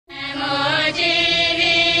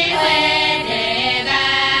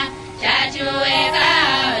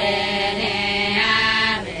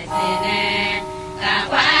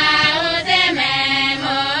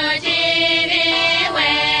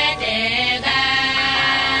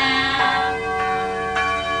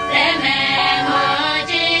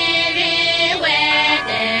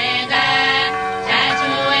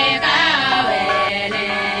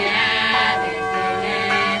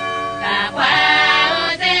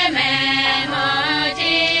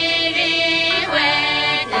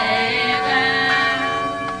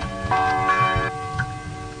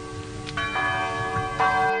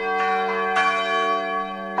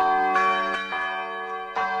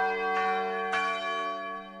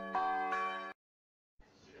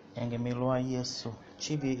Engemilwa Yesu,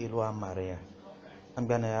 chibi ilwa Maria.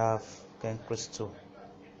 Angbana yaf ken Kristo.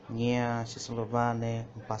 Nia shisulubane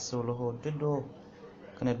mpasuluho dido.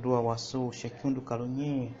 Kene dua wasu shekundu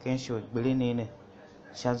kalunyi kensho Gbillnigh.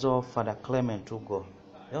 Shazo Fada Clement Ugoh.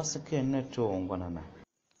 Yosike neto ngwanana.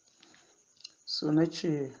 So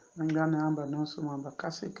nechi nangana amba noso mamba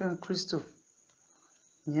kasi ken Kristo.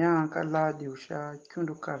 Nia kala diusha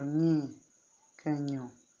kundu karni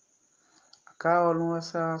kenyo. Akaolun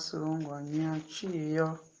wasa surungwa nia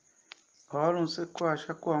chiyo. Olun se kwa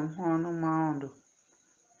shakwa mhono maondo.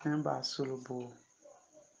 Nemba sulubu.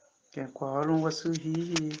 Ken kwa olun wasu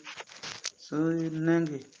hihi. So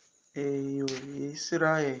nenge. Eyo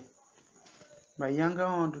Israel. Bayanga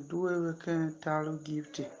ondo duwe weken talo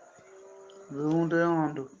gifti. Runde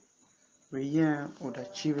ondo. Riyen oda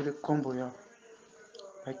chivile kombo ya.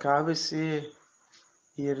 Bakabe se.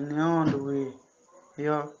 Yerine ondo we.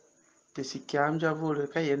 Yo. Tesi kiamja vole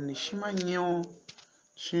ka yerine shima nyo.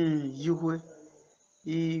 Shin yuhwe.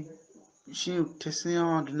 Shin tesi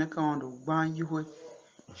ondo neka ondo gban yuhwe.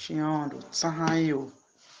 Shin ondo tsahan yo.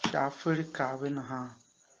 Shafiri kabe na ha.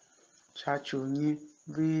 Chachonyi.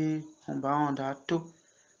 Vi omba ondo ato.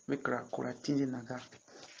 Vikra kura tindi naga.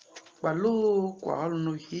 Balo kwa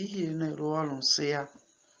olu hihi na ilo olu seya.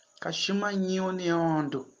 Kashima nyo ni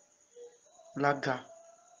ondo. Laga.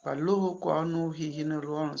 Balo kwa olu hihi na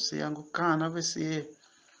ilo olu seya. Ngukana vese.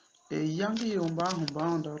 Yangi yomba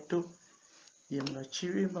ondo ato. Yemla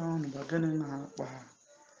chivi mba ondo bagane na ba.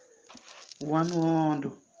 Wanu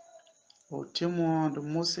ondo. Otimu ondo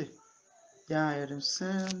mose. Ya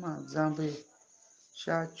erimsema zambe.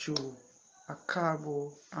 Shachu.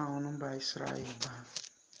 Akabo aonumba Israel ba.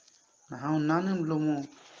 Na hao nane mlomo.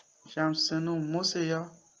 Shamsenu mose ya.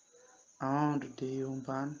 Aondu de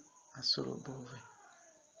yomban asoro bove.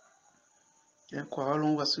 Yen kwa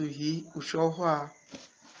olun wasu hi ushohwa.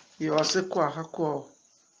 Yose kwa hako.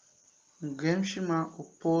 Mgemshima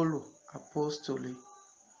upolo apostoli.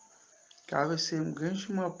 Kawe se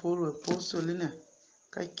mgemshima upolo apostoli ne.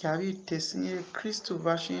 Kai kawi tesinye Kristo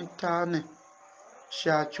vashin tane.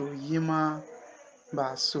 Shachu yima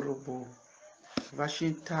ba asoro bove.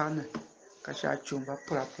 Vashin tane. Kasha chumba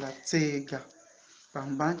pra tsega.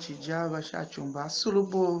 Bambanchi java sha chumba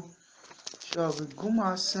sulubo. Shawe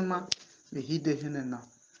guma asima. Vihide hinena.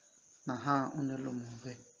 Na ha unelo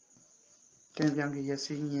move. Ken vyange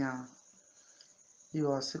yesi nya.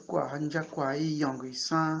 Yo se kwa hanja kwa yongo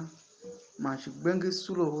isan. Ma shi gbenge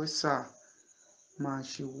sulo wesa. Ma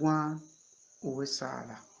shi wan uwesa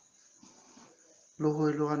la. Loho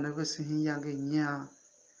ilo nevesi hinyange nya.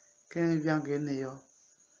 Ken vyange ne yo.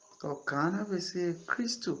 Kana vese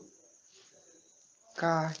Kristo.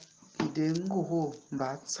 Ka ide nguho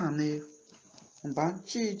mba tsane. Mba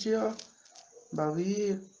nchijia. Mba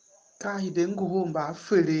wiye. Ka ide nguho mba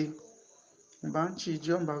fere. Mba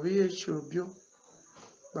nchijia mba wiye shobyo.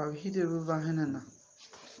 Mba wihide viva henena.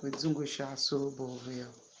 Wedzungu sha soro bove ya.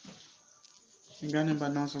 Ngani mba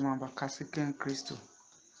nonso mba kasi ken Kristo.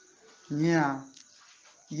 Nya.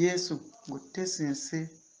 Yesu. Gutesi nse.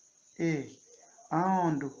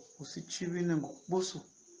 Aondo. Usichivine ngukubusu.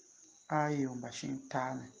 Ayo mba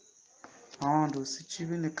shintane. Aondo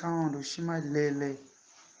usichivine kaondo shima lele.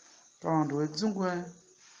 Kaondo wedzungu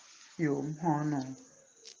yo mhono.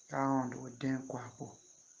 Kaondo weden kwa po.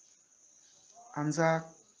 Anza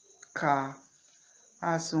ka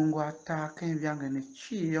asungwa ta ken vyange ne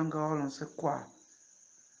chi yonga olon se kwa.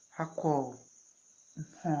 Hako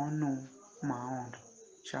mhono maondo.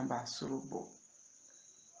 Shamba surubo.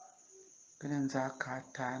 Kenenza ka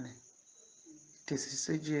tane. Tesi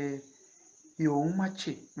seje yo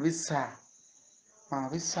umachi visa. Ma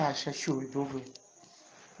visa shashu ibobe.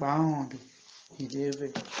 Baondo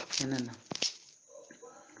hideve enena.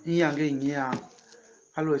 Nyange nya.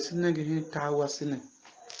 Alo esinenge hinta wasine.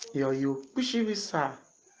 Yo pushi visa.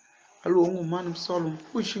 Alo ongu manu solo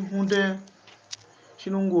pushi hunde.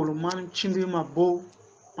 Shinungolo manu chimbi mabo.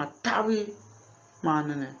 Matawi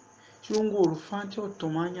manene. Shinungolo fanti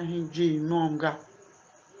otomanya hinji nonga.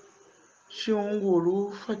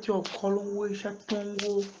 Shinungolo fati okolongwe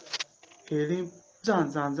shatungo. Heri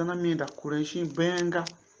zanzana minda kurenshi benga.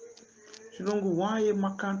 Shinungu waye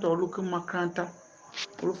makanta oluke makanta.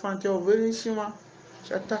 Olufanti overi shima.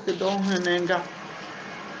 Shatake don henenga.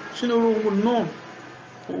 Shinungu no.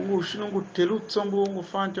 Ungu shinungu telu tsombo ungu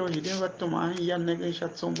fanti o hidden vatoma ya nege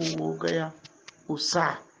shatsombo woga ya.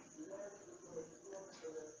 Usa.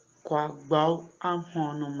 Kwa gbau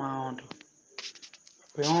amhono maondo.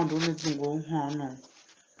 Beondo ne zungo mhono.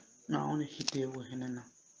 Na one hidewe henena.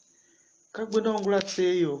 Kagbedongula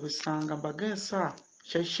tseyo visanga bagensa.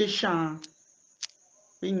 Shashishan.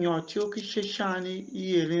 Inyom tio ki sheshani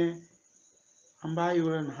yele amba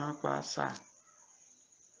yule na hapa sa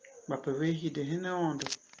bapewe hide hina ondo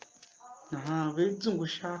na ha ve zungu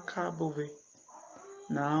shaka bove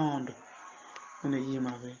na ondo une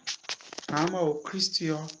yima ve ama o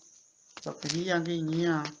Kristio bapewe yangi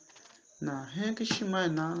nya na henki shima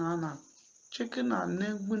na cheke na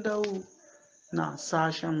nengbunda u na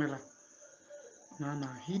sa shamela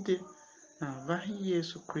na hide na vahi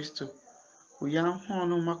Yesu Kristo uyam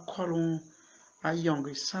hono makolu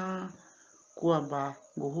ayongi sa kuamba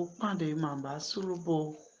gohu pande mamba sulubo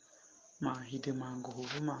ma hide mango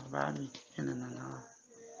ma bami enana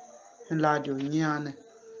en ladio nyane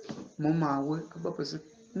mo mawe abapese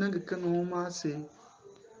nanga kanu ma se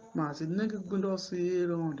nanga gundo se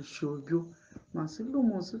ron de shobio ma se lo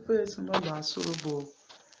mo se fe se mamba sulubo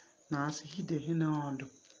na se hide hina ondo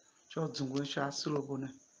cho zungu sha sulubo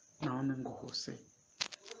na onengo hose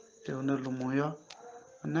te onelo moyo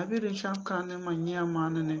na birin shakane manya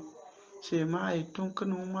manene she ma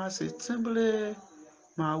itunkanu ma se semble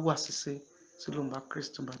ma wasise sulumba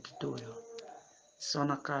Kristo ba didoyo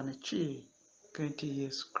sona kane chi kenti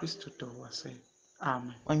Yesu Kristo to wase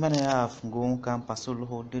amen. Oimane ya fungu kampa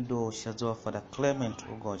suluhu dido shazo Fada Clement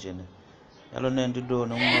Ugoh jene yalo ne dido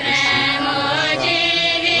na umma basi